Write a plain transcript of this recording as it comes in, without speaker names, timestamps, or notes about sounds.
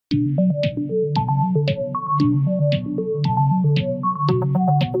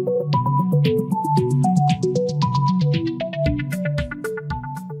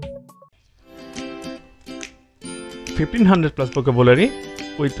1500 plus vocabulary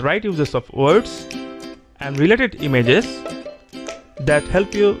with right uses of words and related images that help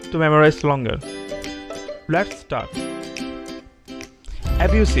you to memorize longer. Let's start.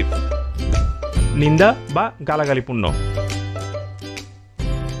 Abusive, ninda ba galagali punno.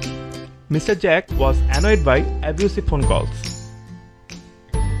 Mr. Jack was annoyed by abusive phone calls.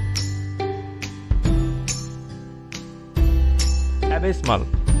 Abysmal,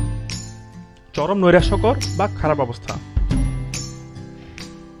 চরম নৈরাশ্যকর বা খারাপ অবস্থা.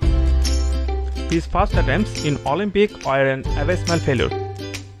 His first attempts in Olympic were an abysmal failure.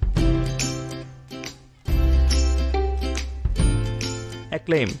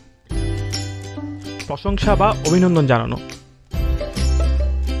 Acclaim, প্রশংসা বা অভিনন্দন জানানো.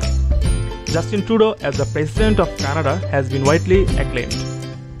 Justin Trudeau as the President of Canada has been widely acclaimed.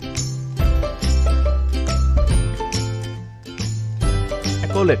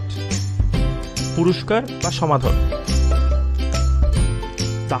 Accolade, পুরস্কার বা সমাদর.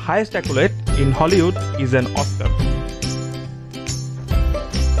 The highest accolade in Hollywood is an Oscar.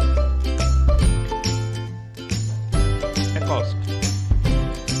 Accost,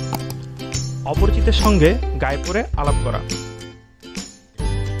 অপরিচিতের সঙ্গে গায়ে পড়ে আলাপ করা.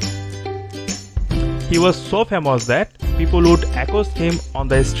 He was so famous that people would accost him on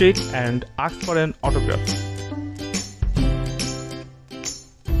the street and ask for an autograph.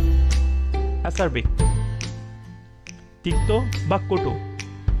 Acerbic, তিক্ত বা কটু.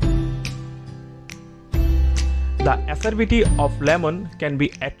 The acerbity of lemon can be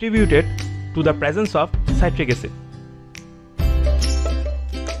attributed to the presence of citric acid.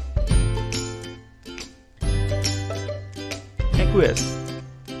 Aqueous,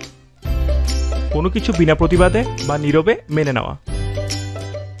 কোনো কিছু বিনা প্রতিবাদে বা নীরবে মেনে নেওয়া.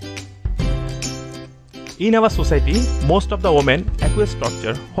 In our society, most of the women acquiesce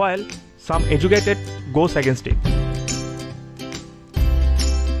torture, while some educated goes against it.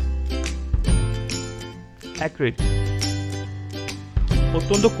 Acrid,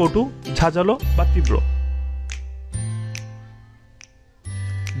 অত্যন্ত কটু, ঝাঁঝালো বা তীব্র.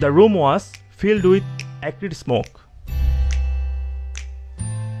 The room was filled with acrid smoke.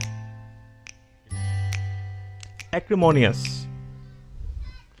 Acrimonious,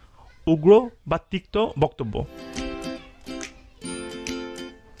 উগ্র বা তিক্ত বক্তব্য.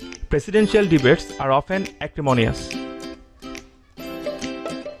 Presidential debates are often acrimonious.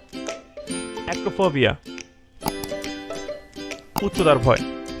 Acrophobia, উচ্চতার ভয়.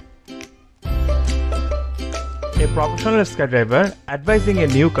 A professional skydiver advising a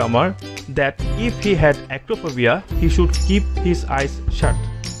newcomer that if he had acrophobia, he should keep his eyes shut.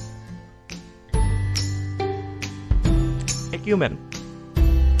 Acumen,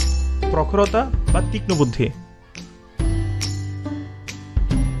 প্রখরতা বা তীক্ষ্ণ বুদ্ধি.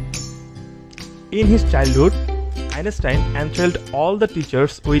 In his childhood, Einstein enthralled all the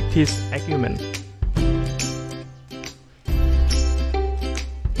teachers with his acumen.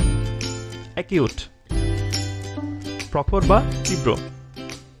 Acute, প্রখর বা তীব্র.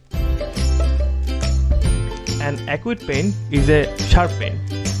 An acute pain is a sharp pain.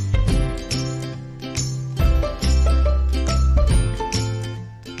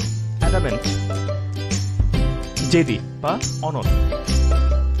 Adamant, জেদি বা অনড়.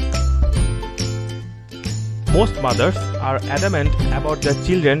 Most mothers are adamant about their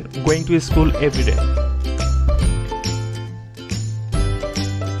children going to school every day.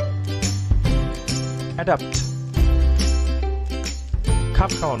 Adapt,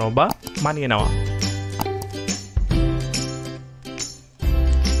 খাপ খাওয়ানো বা মানিয়ে নেওয়া.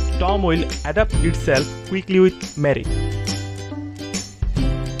 Tom will adapt itself quickly with Mary.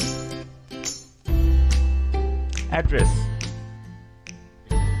 Address,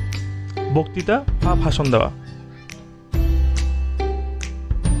 বক্তৃতা বা ভাষণ দেওয়া.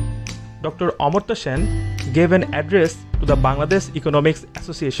 Dr. Amartya Sen gave an address to the Bangladesh Economics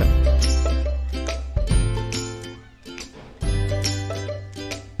Association.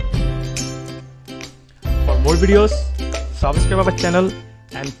 For more videos, subscribe our channel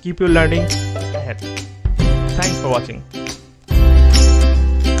and keep your learning ahead. Thanks for watching.